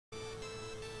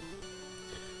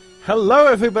Hello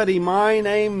everybody, my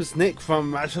name's Nick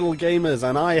from Rational Gamers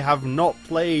and I have not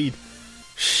played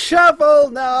Shovel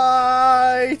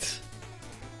Knight!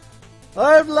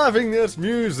 I'm loving this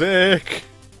music!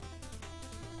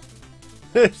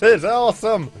 This is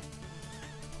awesome!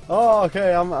 Oh,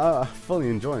 okay, I'm fully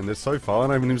enjoying this so far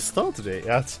and I haven't even started it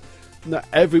yet. No,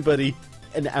 everybody,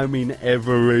 and I mean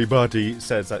everybody,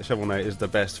 says that Shovel Knight is the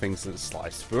best thing since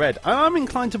sliced bread. And I'm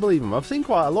inclined to believe them. I've seen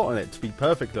quite a lot on it, to be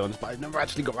perfectly honest, but I've never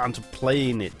actually got around to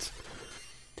playing it.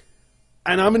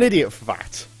 And I'm an idiot for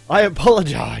that. I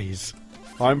apologise.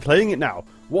 I'm playing it now.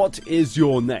 What is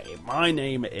your name? My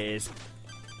name is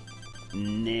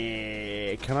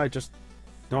Nick. Can I just...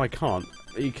 No, I can't.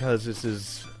 Because this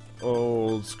is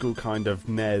old school kind of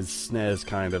SNES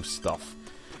kind of stuff.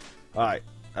 Alright.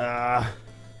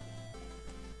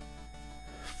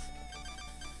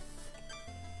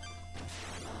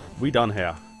 We done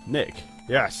here. Nick.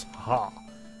 Yes. Ha.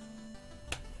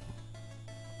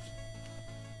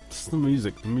 It's the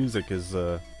music. The music is,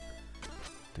 the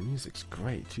music's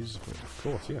great. Jesus, of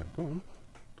course, yeah. Go on.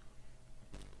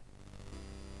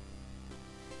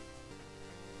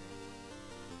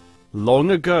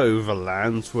 Long ago, the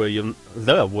lands were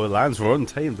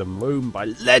untamed and roamed by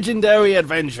legendary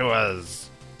adventurers.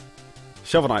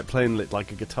 Shovel Knight playing it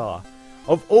like a guitar.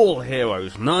 Of all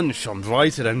heroes, none shone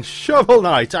brighter than Shovel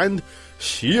Knight and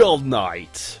Shield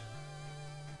Knight.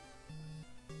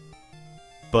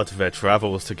 But their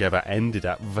travels together ended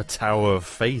at the Tower of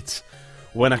Fate,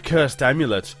 when a cursed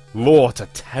amulet wrought a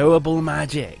terrible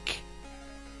magic.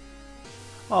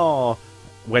 Oh,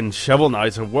 when Shovel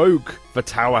Knight awoke, the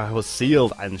tower was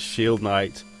sealed and Shield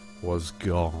Knight was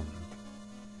gone.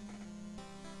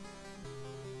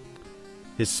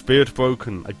 His spirit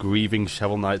broken, a grieving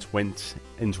Shovel Knight went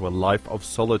into a life of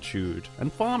solitude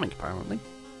and farming, apparently.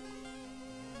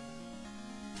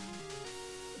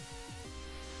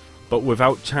 But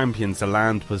without champions, the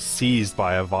land was seized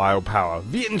by a vile power,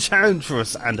 the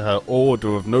Enchantress and her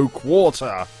Order of No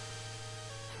Quarter.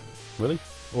 Really?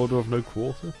 Order of No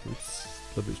Quarter? That's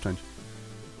a little bit strange.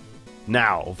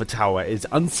 Now, the tower is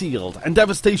unsealed and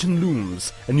devastation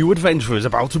looms. A new adventure is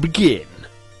about to begin.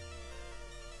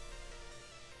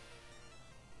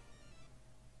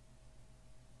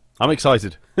 I'm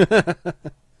excited.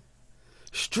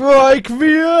 Strike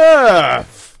the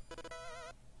earth!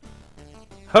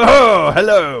 Oh,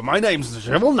 hello, my name's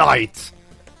Shovel Knight.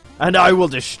 And I will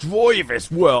destroy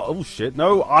this world. Oh shit,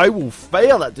 no, I will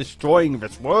fail at destroying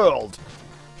this world.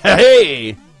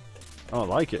 Hey! Oh, I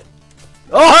like it.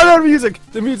 Oh, I love music!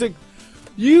 The music!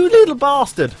 You little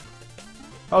bastard!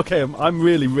 Okay, I'm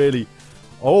really...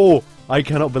 Oh, I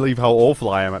cannot believe how awful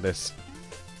I am at this.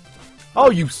 Oh,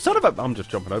 you son of a... I'm just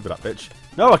jumping over that bitch.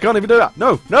 No, I can't even do that.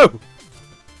 No, no!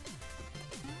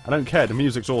 I don't care. The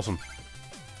music's awesome.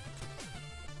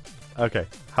 Okay,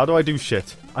 how do I do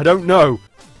shit? I don't know.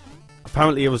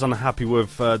 Apparently, I was unhappy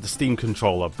with the Steam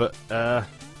controller, but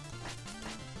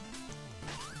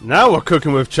now we're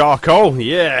cooking with charcoal.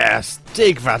 Yes,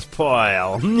 dig that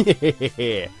pile.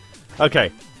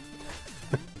 Okay.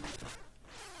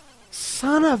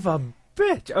 Son of a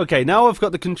bitch. Okay, now I've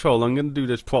got the control. I'm going to do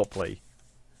this properly.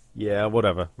 Yeah,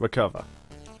 whatever. Recover.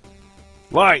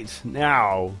 Right,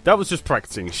 now, that was just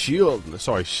practicing.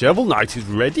 Shovel Knight is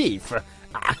ready for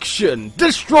action.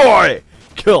 Destroy!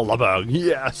 Kill the bug.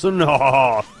 Yes,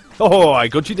 no. Oh, I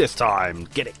got you this time.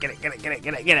 Get it, get it, get it, get it,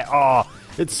 get it, get it. Oh,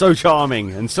 it's so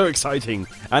charming and so exciting.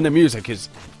 And the music's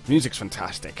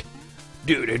fantastic.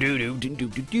 Do do do do do do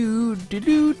do do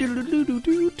do do do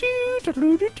do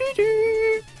do do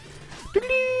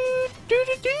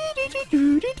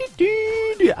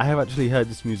do. I have actually heard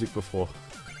this music before.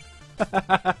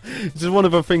 This is one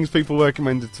of the things people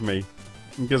recommended to me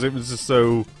because it was just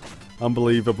so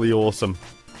unbelievably awesome.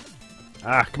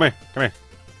 Ah, come here, come here.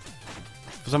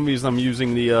 For some reason I'm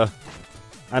using the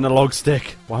analog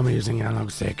stick. Why am I using the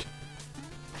analog stick?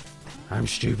 I'm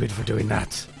stupid for doing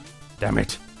that. Damn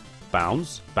it.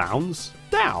 Bounce, bounce,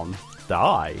 down,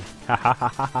 die. Ha ha ha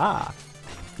ha ha.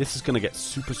 This is going to get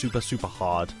super, super, super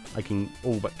hard. I can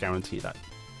all but guarantee that.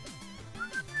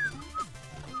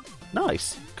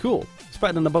 Nice. Cool. It's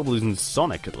better than the bubbles in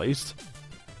Sonic, at least.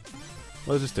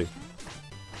 What does this do?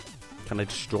 Can I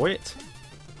destroy it?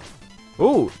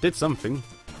 Oh, did something.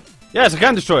 Yes, I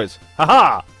can destroy it.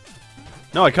 Haha!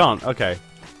 No, I can't. Okay.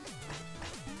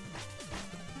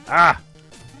 Ah!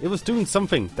 It was doing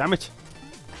something. Damn it.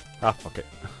 Ah, fuck it.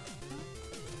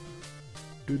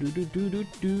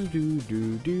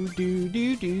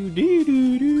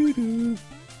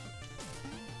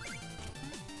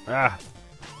 Ah.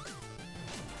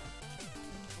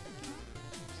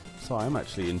 So I'm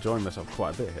actually enjoying myself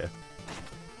quite a bit here.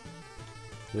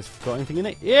 This got anything in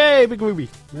it? Yay, big ruby!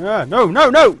 Ah, no, no,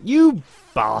 no! You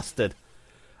bastard!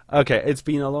 Okay, it's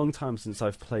been a long time since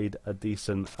I've played a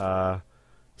decent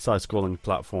side-scrolling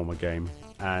platformer game,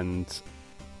 and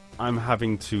I'm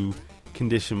having to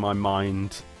condition my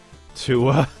mind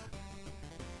to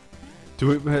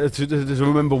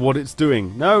remember what it's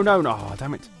doing. No, no, no! Oh,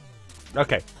 damn it!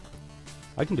 Okay,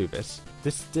 I can do this.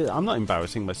 I'm not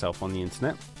embarrassing myself on the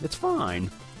internet. It's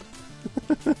fine.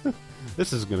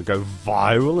 This isn't going to go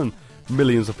viral, and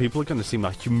millions of people are going to see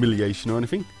my humiliation or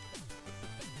anything.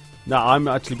 No, I'm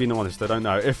actually being honest. I don't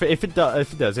know if it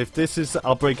does. If this is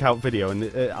a breakout video and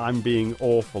I'm being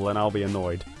awful, then I'll be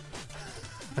annoyed.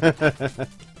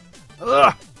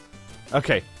 Ugh!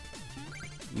 Okay.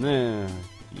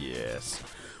 Yes.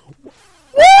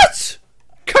 What?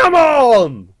 Come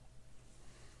on!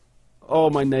 Oh,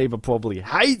 my neighbour probably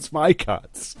hates my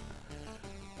cuts.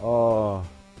 Oh.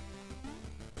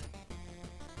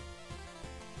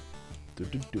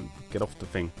 Get off the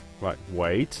thing. Right,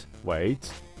 wait.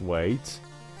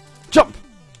 Jump!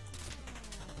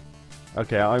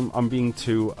 Okay, I'm being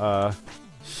too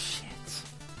shit.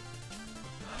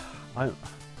 What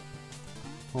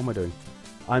am I doing?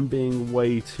 I'm being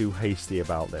way too hasty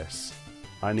about this.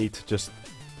 I need to just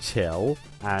chill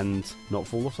and not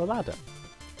fall off the ladder.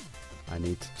 I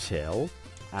need to chill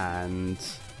and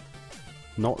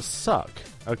not suck.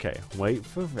 Okay, wait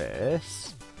for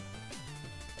this.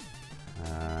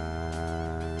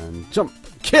 And jump!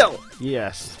 Kill!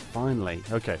 Yes, finally.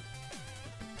 Okay.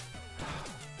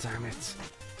 Damn it.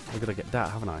 I gotta get that,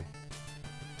 haven't I?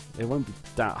 It won't be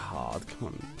that hard. Come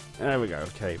on. There we go.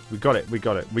 Okay, we got it. We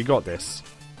got this.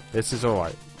 This is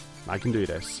alright. I can do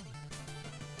this.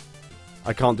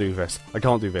 I can't do this.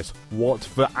 What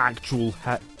the actual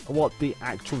what the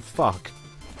actual fuck?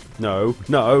 No,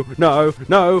 no, no,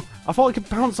 no! I thought I could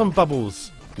bounce on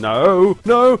bubbles. No,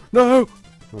 no, no!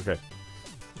 Okay.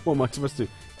 What am I supposed to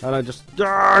do? And I just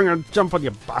jump on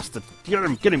you bastard. Get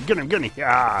him.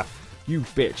 Ah, you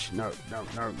bitch. No.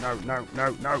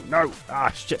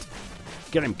 Ah, shit.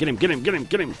 Get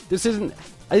him.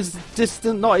 Is this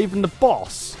not even the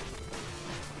boss?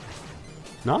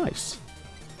 Nice.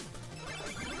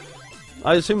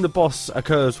 I assume the boss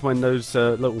occurs when those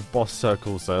little boss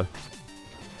circles are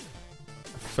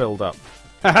filled up.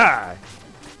 Haha!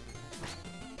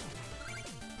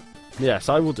 Yes,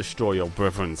 I will destroy your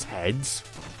brethren's heads.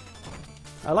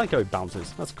 I like how it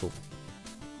bounces. That's cool.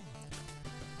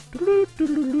 Okay,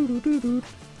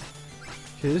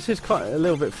 this is quite a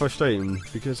little bit frustrating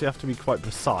because you have to be quite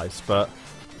precise, but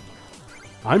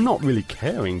I'm not really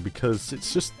caring because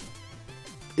it's just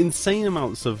insane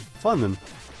amounts of fun and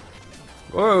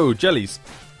whoa, jellies.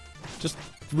 Just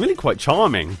really quite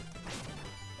charming.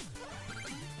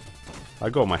 I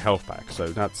got my health back, so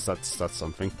that's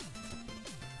something.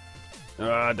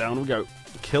 Down we go.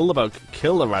 Kill the bug.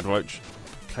 Kill the radroach.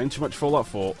 Playing too much Fallout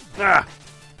 4. Ah!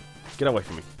 Get away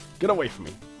from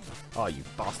me. Oh, you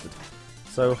bastard.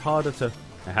 So harder to...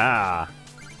 Aha!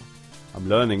 I'm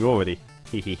learning already.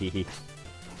 Hehehehe.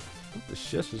 What the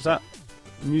shit? Is that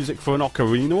music for an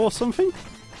ocarina or something?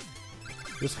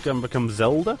 This can become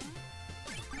Zelda?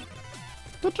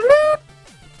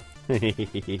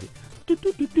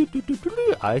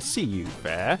 I see you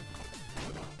there.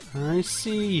 I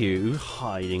see you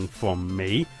hiding from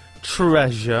me,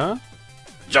 treasure.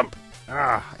 Jump!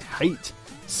 Ah, I hate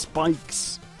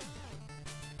spikes.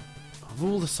 Of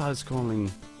all the side-scrolling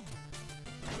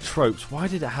tropes, why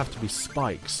did it have to be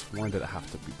spikes? Why did it have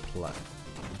to be play?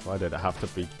 Why did it have to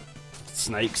be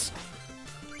snakes?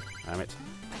 Damn it.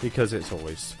 Because it's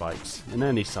always spikes. In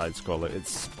any side-scroller,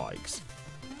 it's spikes.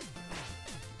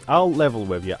 I'll level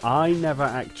with you. I never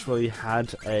actually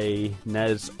had a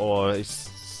NES or a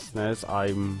SNES.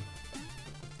 I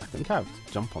think I have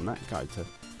to jump on that guy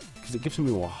because it gives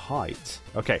me more height.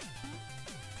 Okay,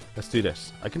 let's do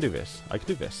this. I can do this. I can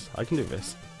do this. I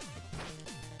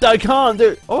can't do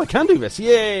it. Oh, I can do this.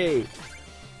 Yay!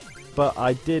 But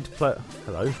I did play.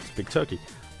 Hello, it's Big Turkey.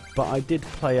 But I did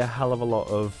play a hell of a lot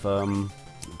of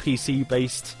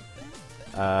PC-based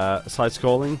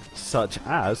side-scrolling, such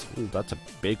as... Ooh, that's a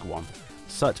big one.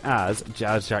 Such as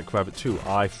Jazz Jackrabbit 2.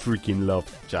 I freaking love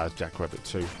Jazz Jackrabbit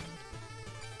 2.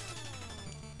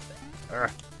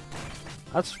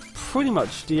 That's pretty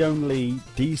much the only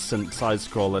decent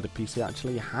side-scroller the PC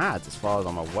actually had, as far as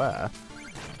I'm aware.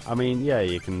 I mean, yeah,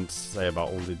 you can say about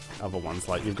all the other ones,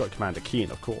 like you've got Commander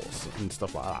Keen, of course, and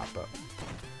stuff like that, but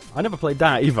I never played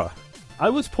that either. I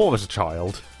was poor as a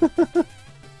child.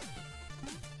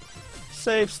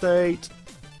 Save state.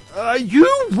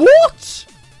 You what?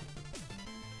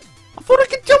 I thought I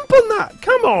could jump on that.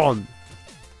 Come on.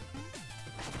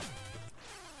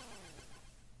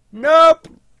 Nope!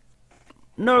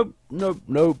 Nope, nope,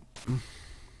 nope.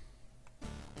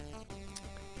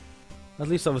 At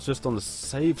least I was just on the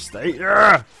save state.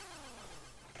 Yeah!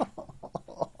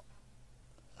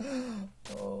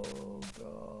 Oh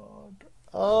god.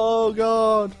 Oh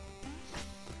god.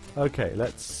 Okay,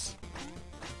 let's...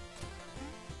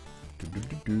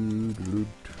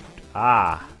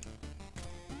 Ah!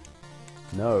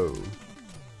 No.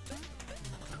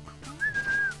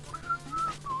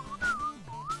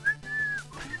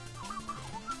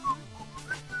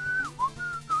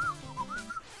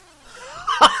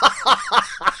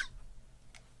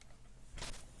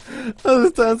 I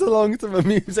was dancing along to the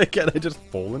music and I just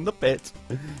fall in the pit.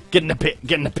 Get in the pit,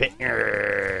 get in the pit.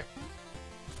 Okay,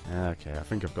 I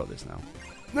think I've got this now.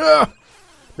 No!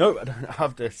 No, I don't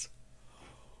have this.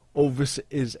 Oh, this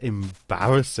is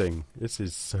embarrassing. This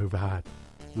is so bad.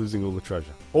 Losing all the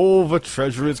treasure. All the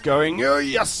treasure is going. Oh,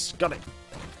 yes! Got it.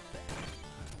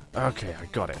 Okay, I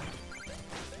got it.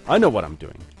 I know what I'm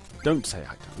doing. Don't say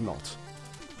I'm not.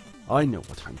 I know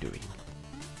what I'm doing.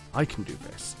 I can do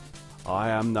this. I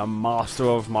am the master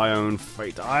of my own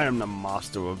fate. I am the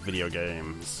master of video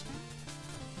games.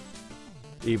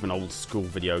 Even old school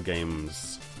video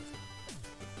games.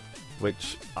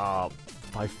 Which are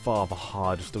by far the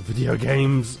hardest of video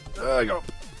games. There I go.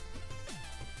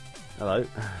 Hello.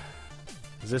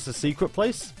 Is this a secret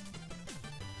place?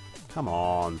 Come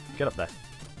on. Get up there.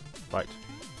 Right.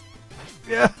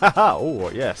 Yeah.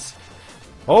 Oh, yes.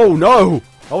 Oh, no.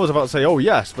 I was about to say, oh,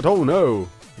 yes, but oh, no.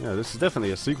 Yeah, this is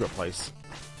definitely a secret place.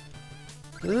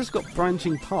 It has got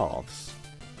branching paths.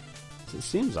 It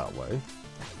seems that way.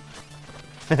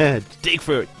 Dig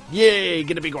through it. Yay,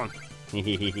 get a big one.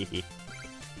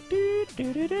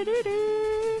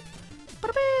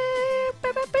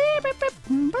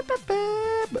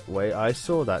 Wait, I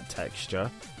saw that texture.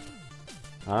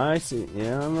 I see.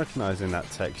 Yeah, I'm recognizing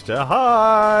that texture.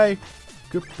 Hi!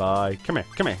 Goodbye. Come here,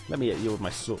 come here. Let me hit you with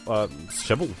my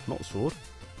shovel, not sword.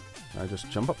 Can I just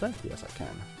jump up there? Yes, I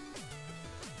can.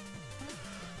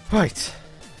 Right.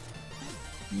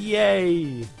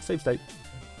 Yay! Save state.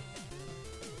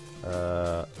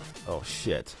 Oh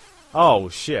shit. Oh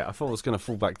shit, I thought I was going to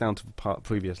fall back down to the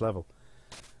previous level.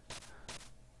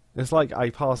 It's like I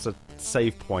pass a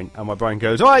save point and my brain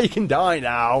goes, oh, you can die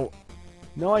now!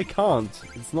 No, I can't.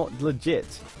 It's not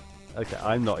legit. Okay,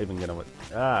 I'm not even going to...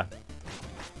 Ah.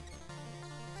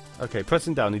 Okay,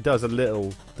 pressing down, he does a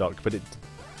little duck, but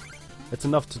it's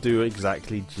enough to do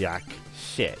exactly jack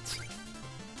shit.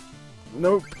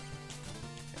 Nope.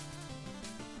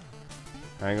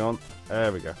 Hang on.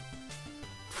 There we go.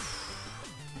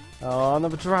 Oh,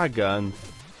 another dragon.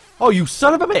 Oh, you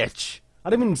son of a bitch!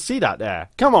 I didn't even see that there.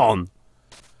 Come on!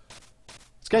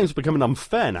 This game's becoming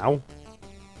unfair now.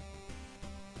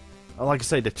 Like I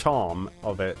say, the charm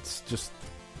of it just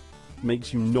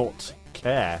makes you not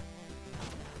care.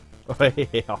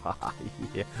 Yeah, I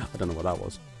don't know what that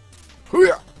was.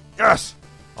 Yes!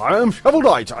 I am Shovel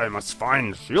Knight. I must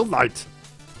find Shield Knight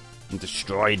and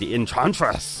destroy the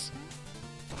Enchantress.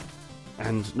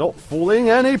 And not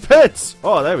falling any pits!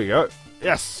 Oh, there we go.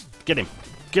 Yes! Get him!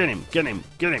 Get him! Get him!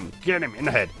 Get him! Get him! In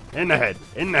the head! In the head!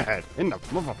 In the head! In the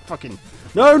motherfucking...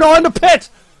 No, not in the pit!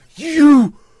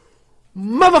 You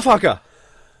motherfucker!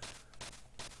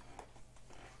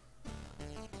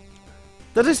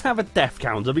 Does this have a death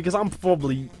counter? Because I'm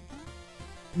probably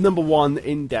 #1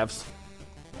 in deaths.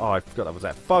 Oh, I forgot that was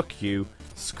there. Fuck you.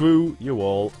 Screw you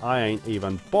all. I ain't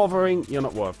even bothering. You're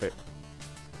not worth it.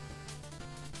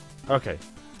 Okay.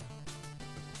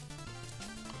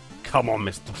 Come on,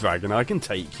 Mr. Dragon. I can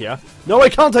take you. No, I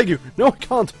can't take you. No, I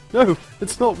can't. No,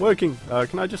 it's not working.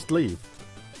 Can I just leave?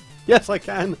 Yes, I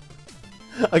can.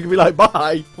 I can be like,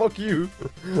 bye. Fuck you.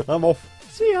 I'm off.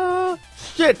 See ya.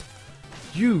 Shit.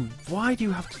 You. Why do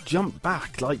you have to jump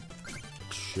back? Like,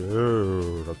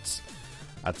 sure.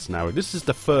 That's now. This is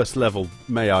the first level,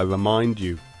 may I remind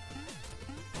you.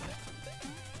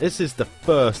 This is the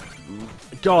first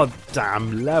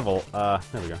goddamn level. There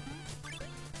we go. I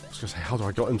was gonna say, how do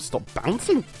I get him to stop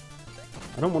bouncing?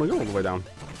 I don't want to go all the way down.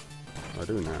 I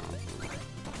do now.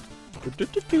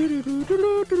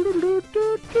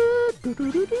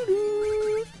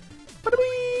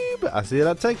 I see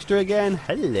that texture again.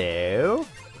 Hello.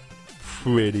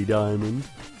 Pretty diamond.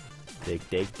 Dig,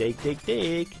 dig, dig, dig,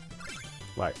 dig.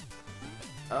 Right.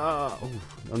 Oh,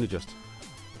 only just.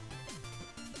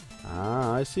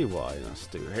 Ah, I see what I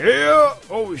must do here.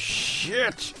 Oh,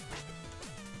 shit.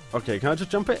 Okay, can I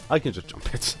just jump it? I can just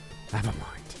jump it. Never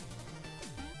mind.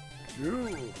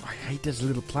 Ooh, I hate these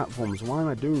little platforms. Why am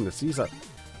I doing this? These are...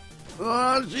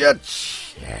 Oh, shit.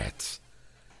 Shit.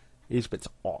 These bits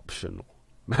are optional.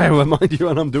 May I remind you,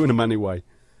 and I'm doing them anyway.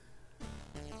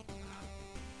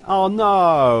 Oh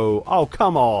no! Oh,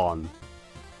 come on!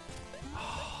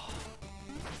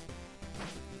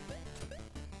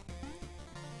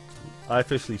 I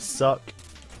officially suck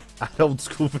at old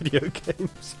school video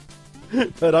games.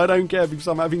 But I don't care because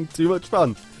I'm having too much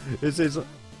fun. This is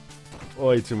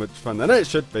way too much fun than it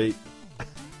should be.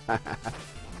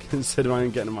 Considering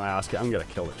I'm getting my ass kicked, I'm gonna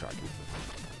kill the dragon.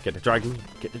 Get the dragon,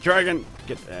 get the dragon,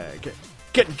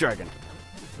 get the dragon.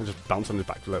 And just bounce on his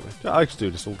back below me. I could do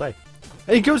this all day.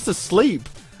 And he goes to sleep.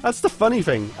 That's the funny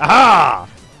thing. Aha!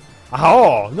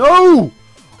 Oh no!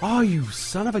 Oh, you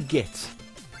son of a git.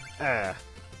 Got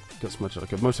so much I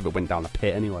could. Most of it went down the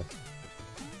pit anyway.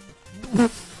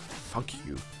 Fuck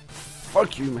you.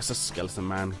 Fuck you, Mr. Skeleton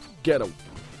Man. Get him.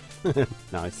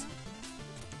 Nice.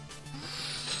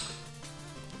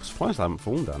 I'm surprised I haven't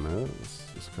fallen down there.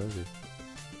 It's crazy.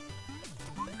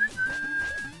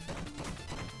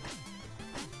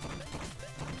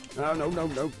 No, no, no, no,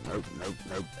 no, no, no,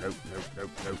 no, no, no,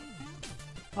 no.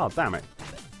 Oh, damn it.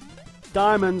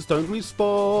 Diamonds don't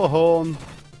respawn.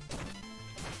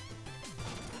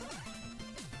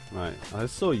 Right, I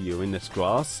saw you in this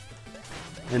grass.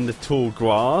 In the tall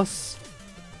grass.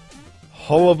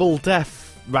 Horrible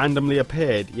death randomly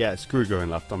appeared. Yeah, screw going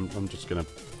left. I'm just gonna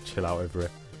chill out over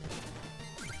it.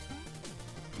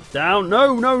 Down!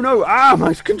 No, no, no! Ah,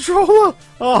 my controller!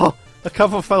 Oh, the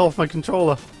cover fell off my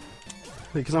controller.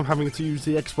 Because I'm having to use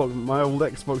the Xbox, my old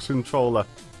Xbox controller.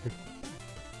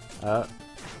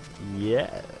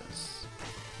 Yes.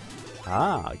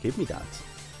 Ah, give me that.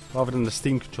 Rather than the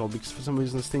Steam controller, because for some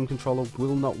reason the Steam controller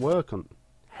will not work on...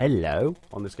 Hello?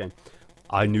 On this game.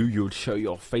 I knew you'd show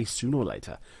your face sooner or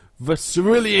later. The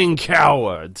Cerulean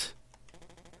Coward!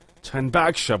 Turn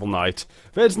back, Shovel Knight.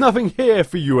 There's nothing here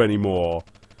for you anymore.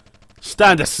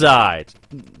 Stand aside,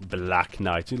 Black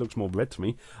Knight. He looks more red to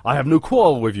me. I have no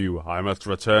quarrel with you. I must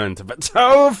return to the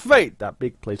Tower of Fate. That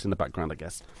big place in the background, I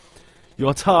guess.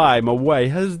 Your time away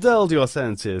has dulled your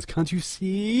senses. Can't you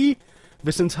see?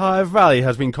 This entire valley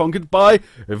has been conquered by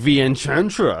the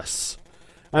Enchantress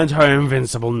and her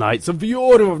invincible knights of the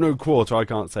Order of No Quarter. I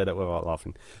can't say that without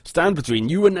laughing. Stand between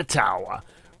you and the tower.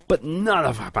 But none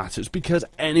of that matters because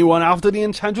anyone after the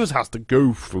Enchantress has to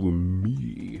go through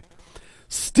me.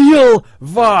 Steal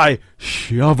thy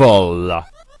shovel. Don't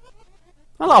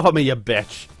laugh at me, you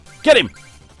bitch. Get him.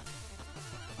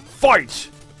 Fight.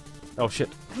 Oh, shit.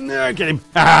 No, get him.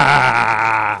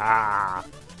 Ah!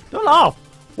 Don't laugh.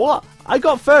 What? I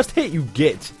got first hit, you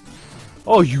git.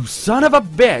 Oh, you son of a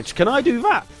bitch. Can I do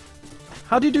that?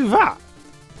 How do you do that?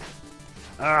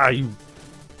 Ah, you...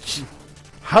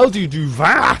 How do you do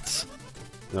that?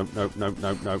 No, no, no,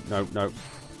 no, no, no, no.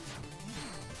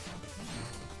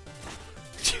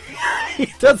 He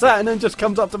does that and then just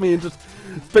comes up to me and just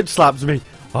bitch slaps me.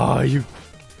 Oh, you...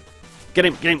 Get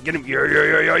him, get him, get him. Yeah, yeah,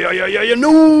 yeah, yeah, yeah, yeah, yeah,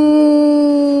 no!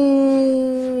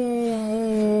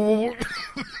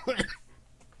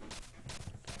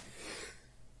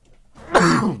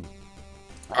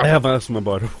 I have asthma,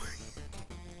 by the way.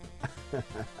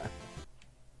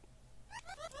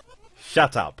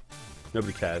 Shut up.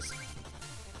 Nobody cares.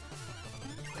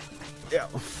 Yeah,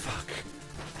 oh, fuck.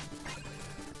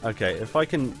 Okay, if I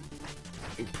can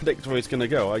predict where he's gonna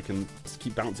go, I can just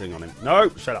keep bouncing on him. No!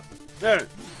 Shut up. No!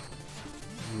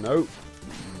 Nope.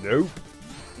 Nope.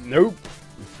 Nope.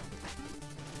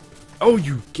 Oh,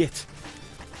 you git.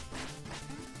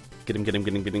 Get him, get him,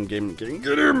 get him, get him, get him, get him,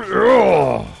 get him!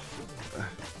 Oh!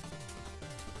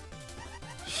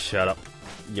 Shut up,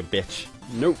 you bitch.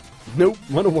 Nope. Nope.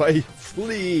 Run away.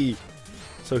 Flee.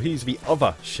 So he's the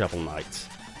other Shovel Knight.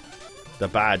 The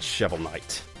bad Shovel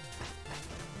Knight.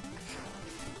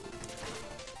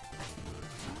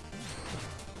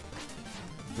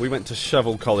 We went to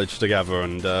Shovel College together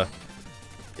and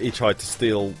he tried to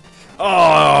steal...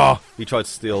 Oh! He tried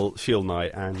to steal Shield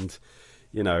Knight and,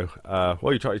 you know,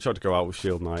 well, he tried to go out with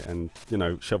Shield Knight and, you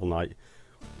know, Shovel Knight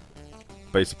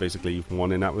basically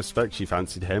won in that respect. She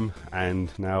fancied him and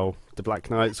now the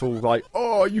Black Knight's all like,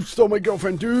 oh, you stole my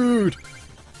girlfriend, dude!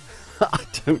 I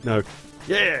don't know.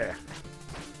 Yeah!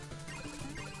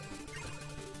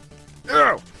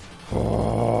 Oh!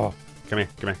 Oh! Come here,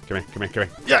 come here, come here, come here, come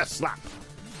here. Yeah, slap!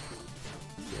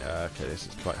 Yeah, okay, this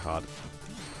is quite hard.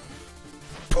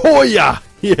 Poya!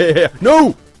 Yeah!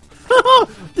 No!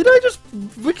 Did I just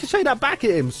ricochet that back at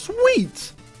him?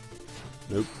 Sweet!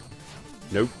 Nope.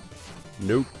 Nope.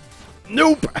 Nope.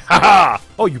 Nope! Haha!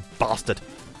 Oh, you bastard!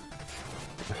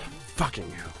 Fucking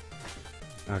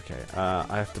hell. Okay,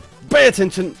 I have to pay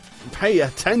attention. Pay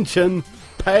attention.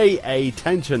 Pay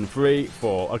attention. 3,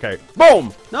 4. Okay.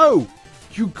 Boom! No!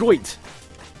 You goit!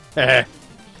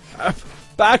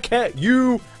 Back at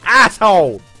you,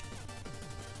 asshole!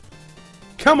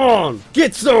 Come on!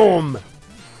 Get some!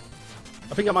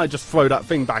 I think I might just throw that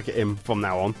thing back at him from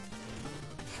now on.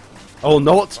 Oh,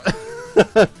 not!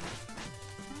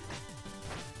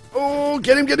 Oh,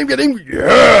 get him, get him, get him!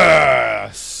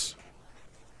 Yes!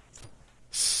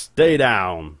 Stay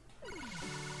down.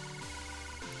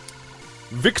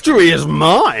 Victory is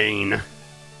mine!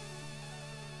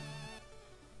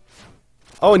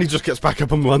 Oh, and he just gets back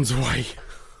up and runs away.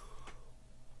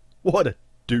 What a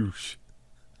douche.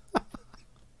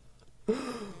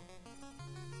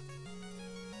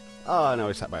 Oh, no,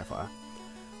 he sat by a fire.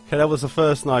 Okay, that was the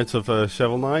first night of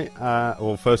Shovel Knight,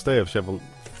 or first day of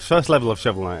first level of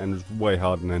Shovel Knight, and it was way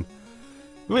hardening. It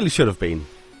really should have been.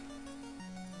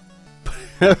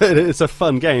 It's a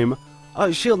fun game.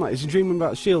 Oh, Shield Knight. Is he dreaming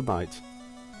about Shield Knight?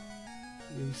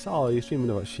 He's dreaming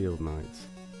about Shield Knight.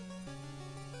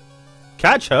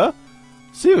 Catch her?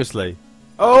 Seriously?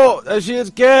 Oh, there she is.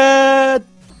 Good.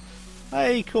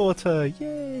 Hey, caught her.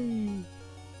 Yay.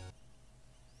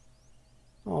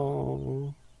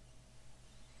 Oh,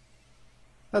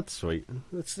 that's sweet.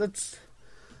 That's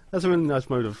a really nice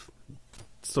mode of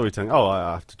storytelling. Oh,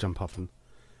 I have to jump off and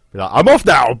be like, I'm off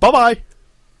now. Bye bye.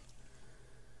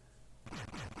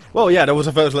 Well, yeah, that was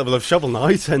the first level of Shovel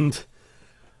Knight, and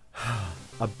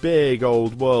a big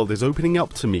old world is opening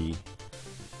up to me.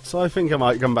 So I think I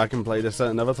might come back and play this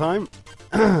at another time.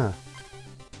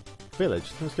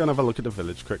 Village. Let's go and have a look at the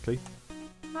village quickly.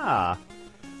 Ah.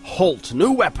 Halt!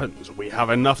 No weapons! We have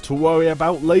enough to worry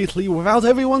about lately without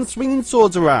everyone swinging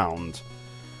swords around.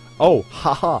 Oh,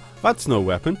 haha, that's no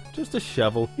weapon, just a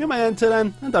shovel. You may enter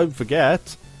then, and don't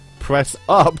forget, press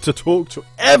up to talk to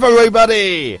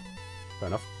everybody! Fair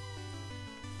enough.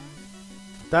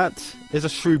 That is a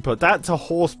shrew person. That's a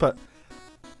horse person.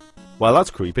 Well,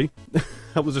 that's creepy.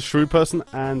 That was a shrew person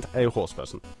and a horse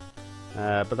person.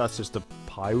 But that's just a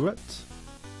pirate.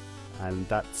 And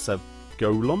that's a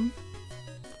golem.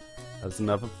 That's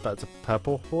a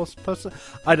purple horse person.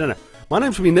 I don't know. My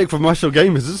name's been Nick from Marshall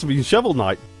Gamers. This has been Shovel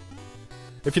Knight.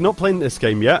 If you're not playing this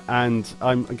game yet, and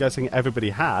I'm guessing everybody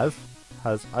has,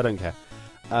 I don't care.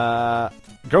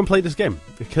 Go and play this game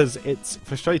because it's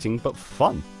frustrating but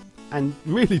fun and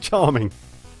really charming.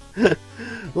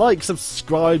 Like,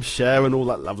 subscribe, share, and all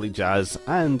that lovely jazz.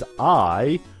 And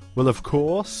I will, of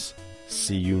course,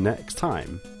 see you next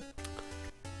time.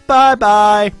 Bye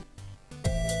bye.